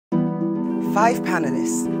5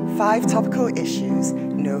 panelists, 5 topical issues,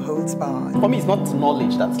 no holds barred. For me, it's not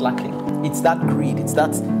knowledge that's lacking. It's that greed, it's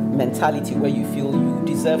that mentality where you feel you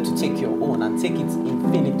deserve to take your own and take it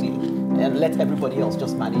infinitely and let everybody else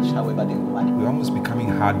just manage however they will manage. We're almost becoming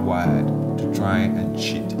hardwired to try and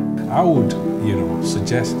cheat. I would,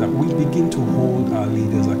 suggest that we begin to hold our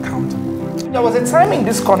leaders accountable. There was a time in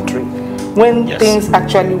this country when things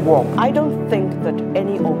actually work. I don't think that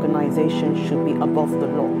any organization should be above the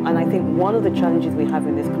law. And I think one of the challenges we have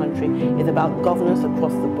in this country is about governance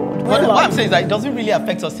across the board. What I'm saying is that it doesn't really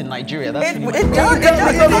affect us in Nigeria. That's really It does.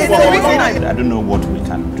 I don't know what we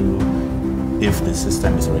can do if the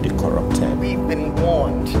system is already corrupted. We've been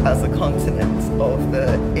warned as a continent of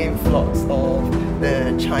the influx of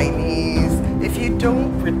the Chinese. If you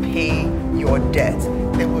don't repay your debt,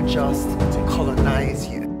 they will just colonize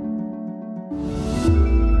you.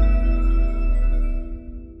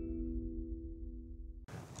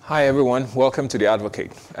 Hi everyone, welcome to The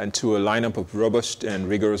Advocate and to a lineup of robust and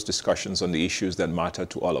rigorous discussions on the issues that matter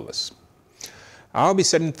to all of us. I'll be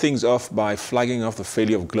setting things off by flagging off the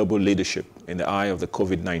failure of global leadership in the eye of the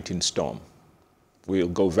COVID-19 storm. We'll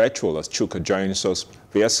go virtual as Chuka joins us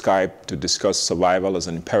via Skype to discuss survival as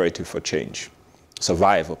an imperative for change.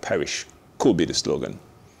 Survive or perish could be the slogan.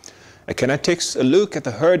 Emeka takes a look at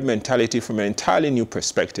the herd mentality from an entirely new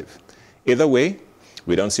perspective. Either way,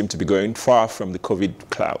 we don't seem to be going far from the COVID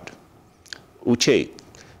cloud. Uche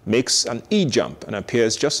makes an e-jump and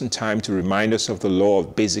appears just in time to remind us of the law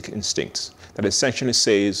of basic instincts that essentially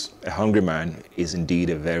says a hungry man is indeed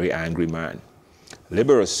a very angry man.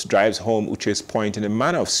 Liberus drives home Uche's point in a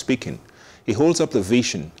manner of speaking. He holds up the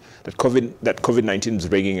vision that COVID-19 is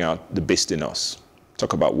bringing out the beast in us.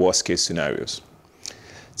 Talk about worst case scenarios.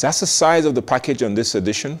 That's the size of the package on this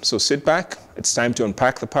edition, so sit back. It's time to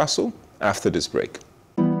unpack the parcel after this break.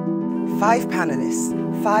 5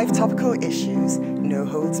 panelists, 5 topical issues, no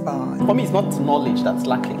holds barred. For me, it's not knowledge that's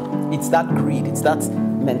lacking. It's that greed, it's that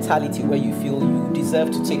mentality where you feel you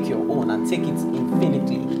deserve to take your own and take it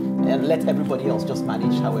infinitely and let everybody else just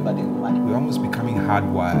manage however they will manage. We're almost becoming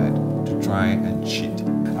hardwired to try and cheat.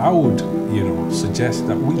 I would, suggest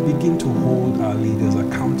that we begin to hold our leaders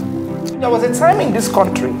accountable. There was a time in this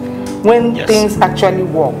country when things actually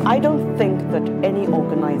work. I don't think that any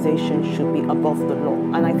organization should be above the law.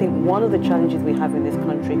 And I think one of the challenges we have in this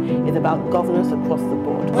country is about governance across the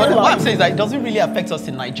board. What I'm saying is that it doesn't really affect us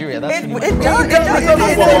in Nigeria. That's really It does.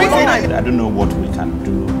 I don't know what we can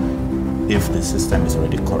do if the system is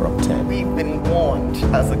already corrupted. We've been warned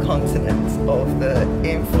as a continent of the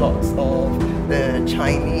influx of the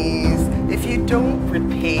Chinese. If you don't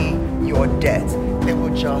repay your debt, they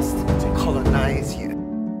will just colonize you.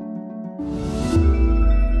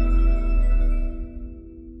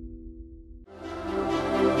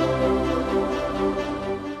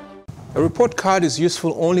 A report card is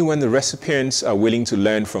useful only when the recipients are willing to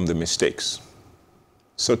learn from the mistakes.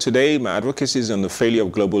 So today, my advocacy is on the failure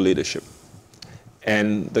of global leadership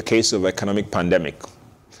and the case of economic pandemic,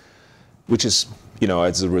 which is,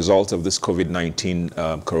 as a result of this COVID-19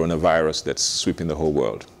 coronavirus that's sweeping the whole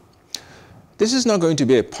world. This is not going to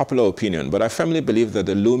be a popular opinion, but I firmly believe that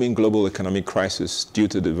the looming global economic crisis due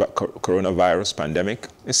to the coronavirus pandemic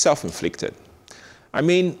is self-inflicted. I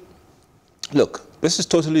mean, look, this is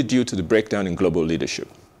totally due to the breakdown in global leadership.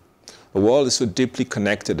 The world is so deeply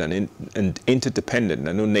connected and interdependent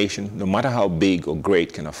that no nation, no matter how big or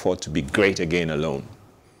great, can afford to be great again alone.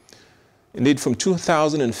 Indeed, from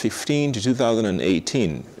 2015 to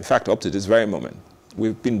 2018, in fact, up to this very moment,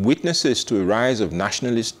 we've been witnesses to a rise of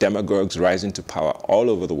nationalist demagogues rising to power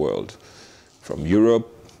all over the world, from Europe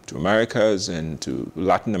to Americas and to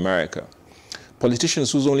Latin America.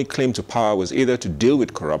 Politicians whose only claim to power was either to deal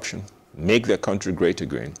with corruption, make their country great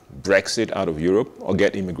again, Brexit out of Europe, or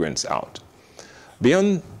get immigrants out.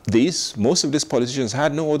 Beyond these, most of these politicians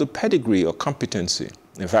had no other pedigree or competency.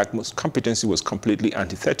 In fact, most competency was completely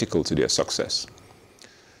antithetical to their success.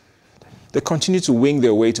 They continue to wing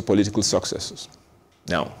their way to political successes.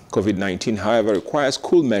 Now, COVID-19, however, requires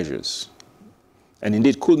cool measures, and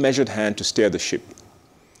indeed cool measured hand to steer the ship.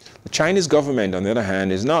 The Chinese government, on the other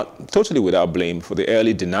hand, is not totally without blame for the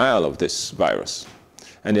early denial of this virus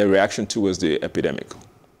and their reaction towards the epidemic.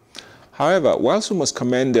 However, whilst we must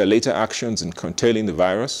commend their later actions in containing the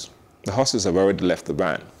virus, the horses have already left the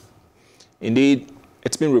barn. Indeed,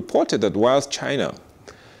 it's been reported that whilst China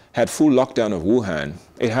had full lockdown of Wuhan,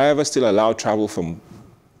 it however still allowed travel from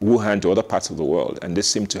Wuhan to other parts of the world, and this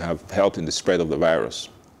seemed to have helped in the spread of the virus.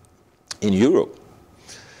 In Europe,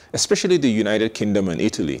 especially the United Kingdom and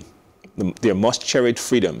Italy, their most cherished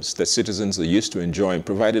freedoms that citizens are used to enjoying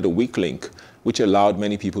provided a weak link which allowed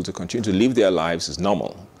many people to continue to live their lives as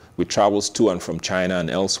normal, with travels to and from China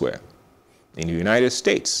and elsewhere. In the United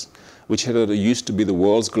States, which used to be the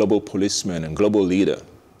world's global policeman and global leader,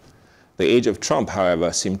 the age of Trump,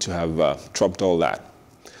 however, seemed to have trumped all that.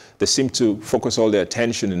 They seem to focus all their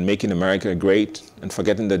attention in making America great and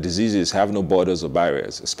forgetting that diseases have no borders or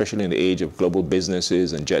barriers, especially in the age of global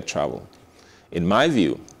businesses and jet travel. In my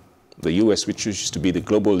view, the US, which used to be the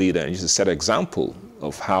global leader and used to set an example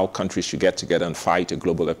of how countries should get together and fight a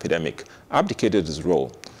global epidemic, abdicated its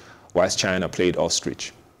role, whilst China played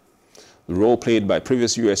ostrich. The role played by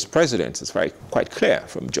previous US presidents is quite clear,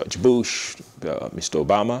 from George Bush, Mr.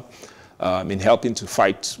 Obama, in helping to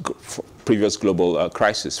fight previous global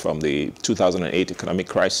crises, from the 2008 economic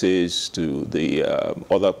crisis to the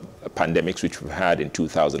other pandemics which we've had in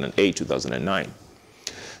 2008, 2009.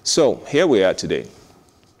 So here we are today.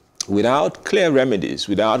 Without clear remedies,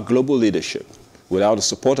 without global leadership, without the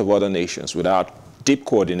support of other nations, without deep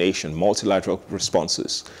coordination, multilateral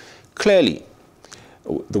responses, clearly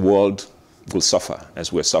the world will suffer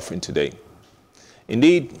as we're suffering today.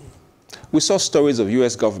 Indeed, we saw stories of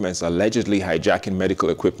US governments allegedly hijacking medical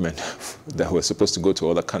equipment that were supposed to go to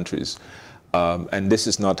other countries. And this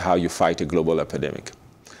is not how you fight a global epidemic.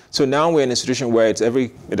 So now we're in a situation where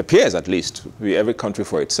it appears at least, to be every country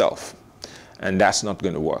for itself. And that's not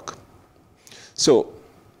going to work. So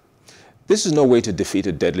this is no way to defeat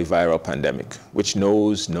a deadly viral pandemic, which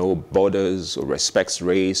knows no borders or respects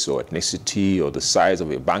race or ethnicity or the size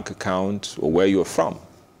of your bank account or where you're from.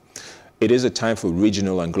 It is a time for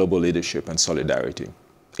regional and global leadership and solidarity.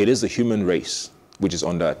 It is the human race which is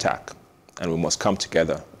under attack, and we must come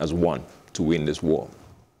together as one to win this war.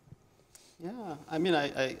 Yeah, I mean,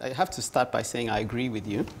 I have to start by saying I agree with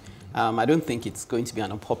you. I don't think it's going to be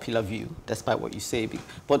an unpopular view, despite what you say.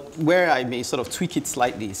 But where I may sort of tweak it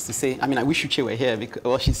slightly is to say, I mean, I wish Uche were here, because,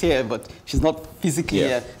 well, she's here, but she's not physically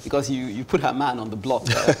here because you put her man on the block,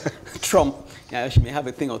 Trump. Yeah, she may have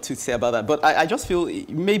a thing or two to say about that. But I just feel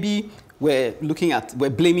maybe we're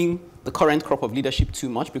blaming the current crop of leadership too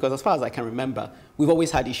much, because as far as I can remember, we've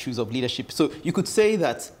always had issues of leadership. So you could say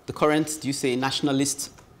that the current,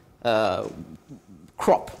 nationalist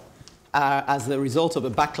crop as a result of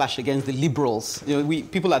a backlash against the liberals.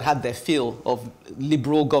 People had their fill of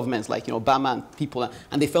liberal governments like Obama and people,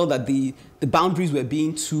 and they felt that the boundaries were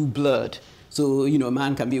being too blurred. So a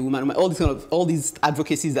man can be a woman. All these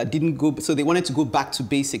advocacies that didn't go. So they wanted to go back to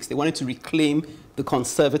basics. They wanted to reclaim the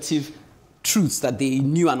conservative truths that they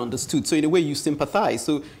knew and understood. So in a way, you sympathize.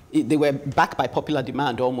 So they were backed by popular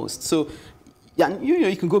demand almost. So yeah,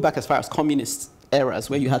 you can go back as far as communist eras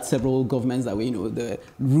where you had several governments that were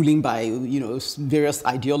ruling by various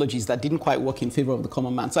ideologies that didn't quite work in favor of the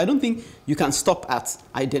common man. So I don't think you can stop at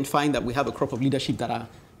identifying that we have a crop of leadership that are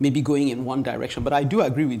maybe going in one direction. But I do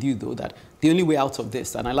agree with you, though, that the only way out of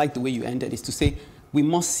this, and I like the way you ended, is to say we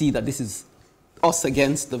must see that this is us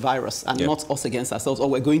against the virus and not us against ourselves, or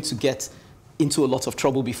we're going to get into a lot of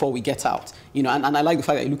trouble before we get out. And I like the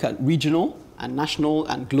fact that you look at regional and national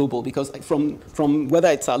and global, because from whether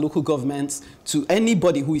it's our local governments to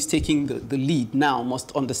anybody who is taking the lead now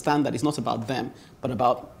must understand that it's not about them, but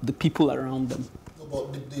about the people around them.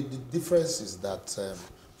 But the difference is that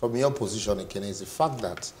from your position, Ekene, is the fact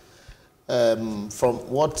that from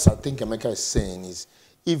what I think Emeka is saying is,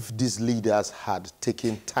 if these leaders had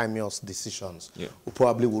taken timeous decisions, we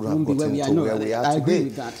probably would have gotten to where we are today. I agree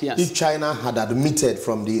with that, yes. If China had admitted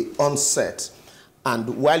from the onset, and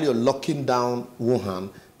while you're locking down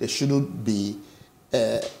Wuhan, there shouldn't be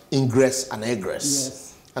ingress and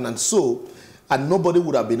egress. Yes. And nobody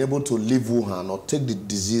would have been able to leave Wuhan or take the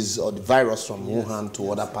disease or the virus from Wuhan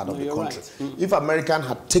to other part of the country. Right. If American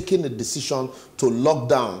had taken the decision to lock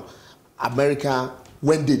down America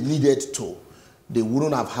when they needed to, they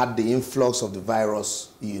wouldn't have had the influx of the virus,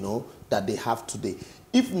 that they have today.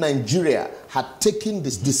 If Nigeria had taken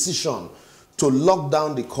this decision to lock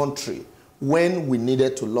down the country when we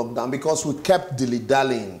needed to lock down, because we kept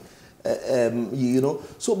dilly-dallying,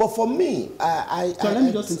 So, but for me, let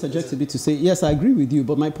me just interject a bit to say, yes, I agree with you,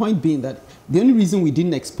 but my point being that the only reason we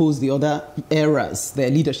didn't expose the other eras, their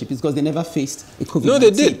leadership, is because they never faced a COVID-19. No,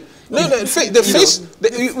 they did. No,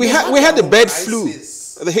 we had the bird flu.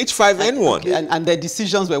 The H5N1. And their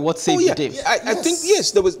decisions were what saved the day. I think,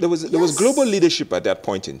 yes, there was global leadership at that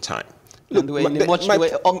point in time. Look, they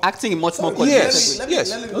were acting in much more coordinated way.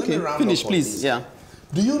 Yes. Okay, finish, please. Yeah.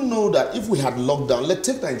 Do you know that if we had locked down, let's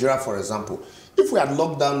take Nigeria for example, if we had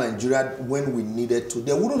locked down Nigeria when we needed to,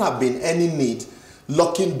 there wouldn't have been any need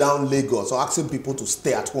locking down Lagos or asking people to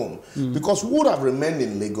stay at home, because we would have remained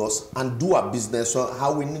in Lagos and do our business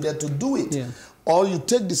how we needed to do it. Yeah. Or you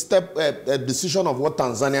take the decision of what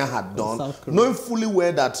Tanzania had done, knowing fully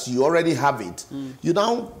well that you already have it. You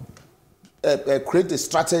now create a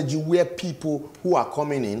strategy where people who are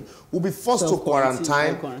coming in will be forced to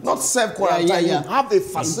quarantine, not self-quarantine. You have a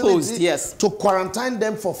facility to quarantine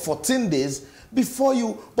them for 14 days before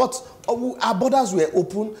you, but our borders were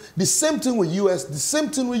open. The same thing with US, the same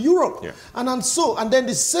thing with Europe. Yeah. And then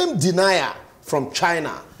the same denier from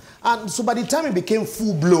China. And so by the time it became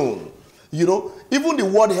full-blown, you know, even the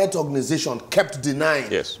World Health Organization kept denying,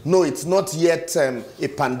 no, it's not yet a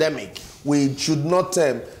pandemic. We should not,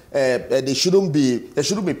 there shouldn't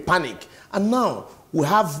be panic. And now we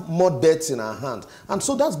have more deaths in our hands. And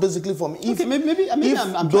so that's basically for me. Okay, maybe I'm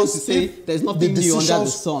trying to say there's nothing new under the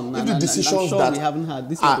sun. If the decisions that we haven't had,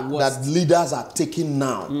 this is the worst. That leaders are taking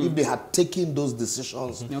now, if they had taken those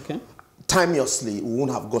decisions timelessly, we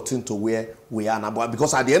wouldn't have gotten to where we are now.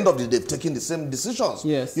 Because at the end of the day, they've taken the same decisions.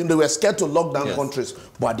 Yes. You know, they were scared to lock down countries,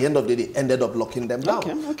 but at the end of the day, they ended up locking them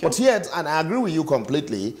down. But yet, and I agree with you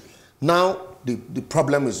completely, now the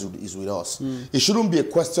problem is with us. It shouldn't be a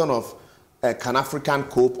question of can African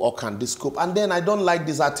cope or can this cope? And then I don't like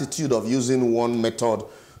this attitude of using one method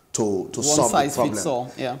to solve the problem. Fits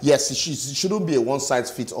all. Yeah. Yes, it shouldn't be a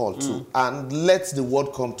one-size-fits-all too. And let the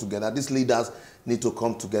world come together. These leaders need to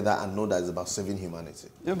come together and know that it's about saving humanity.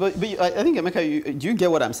 Yeah, but I think, Emeka, do you get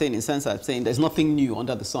what I'm saying? In the sense I'm saying there's nothing new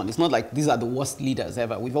under the sun. It's not like these are the worst leaders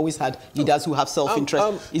ever. We've always had leaders who have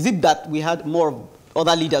self-interest. Is it that we had more of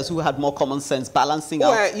other leaders who had more common sense, balancing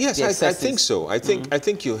out the excesses? I think so. I think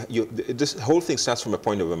this whole thing starts from a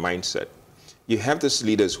point of a mindset. You have these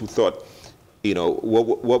leaders who thought, you know,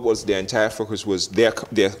 what was their entire focus was their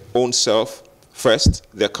own self first,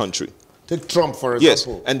 their country. Take Trump, for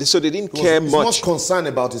example. Yes, and so they didn't care much. He was much concerned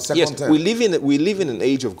about his second term. We live in an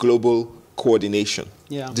age of global coordination.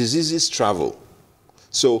 Yeah. Diseases travel.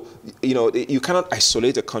 So, you know, you cannot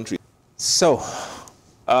isolate a country. So,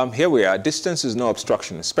 here we are. Distance is no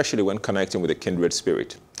obstruction, especially when connecting with a kindred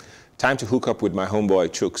spirit. Time to hook up with my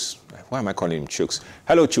homeboy, Chuks. Why am I calling him Chuks?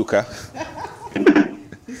 Hello, Chuka.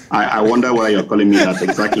 I wonder why you're calling me that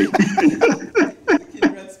exactly.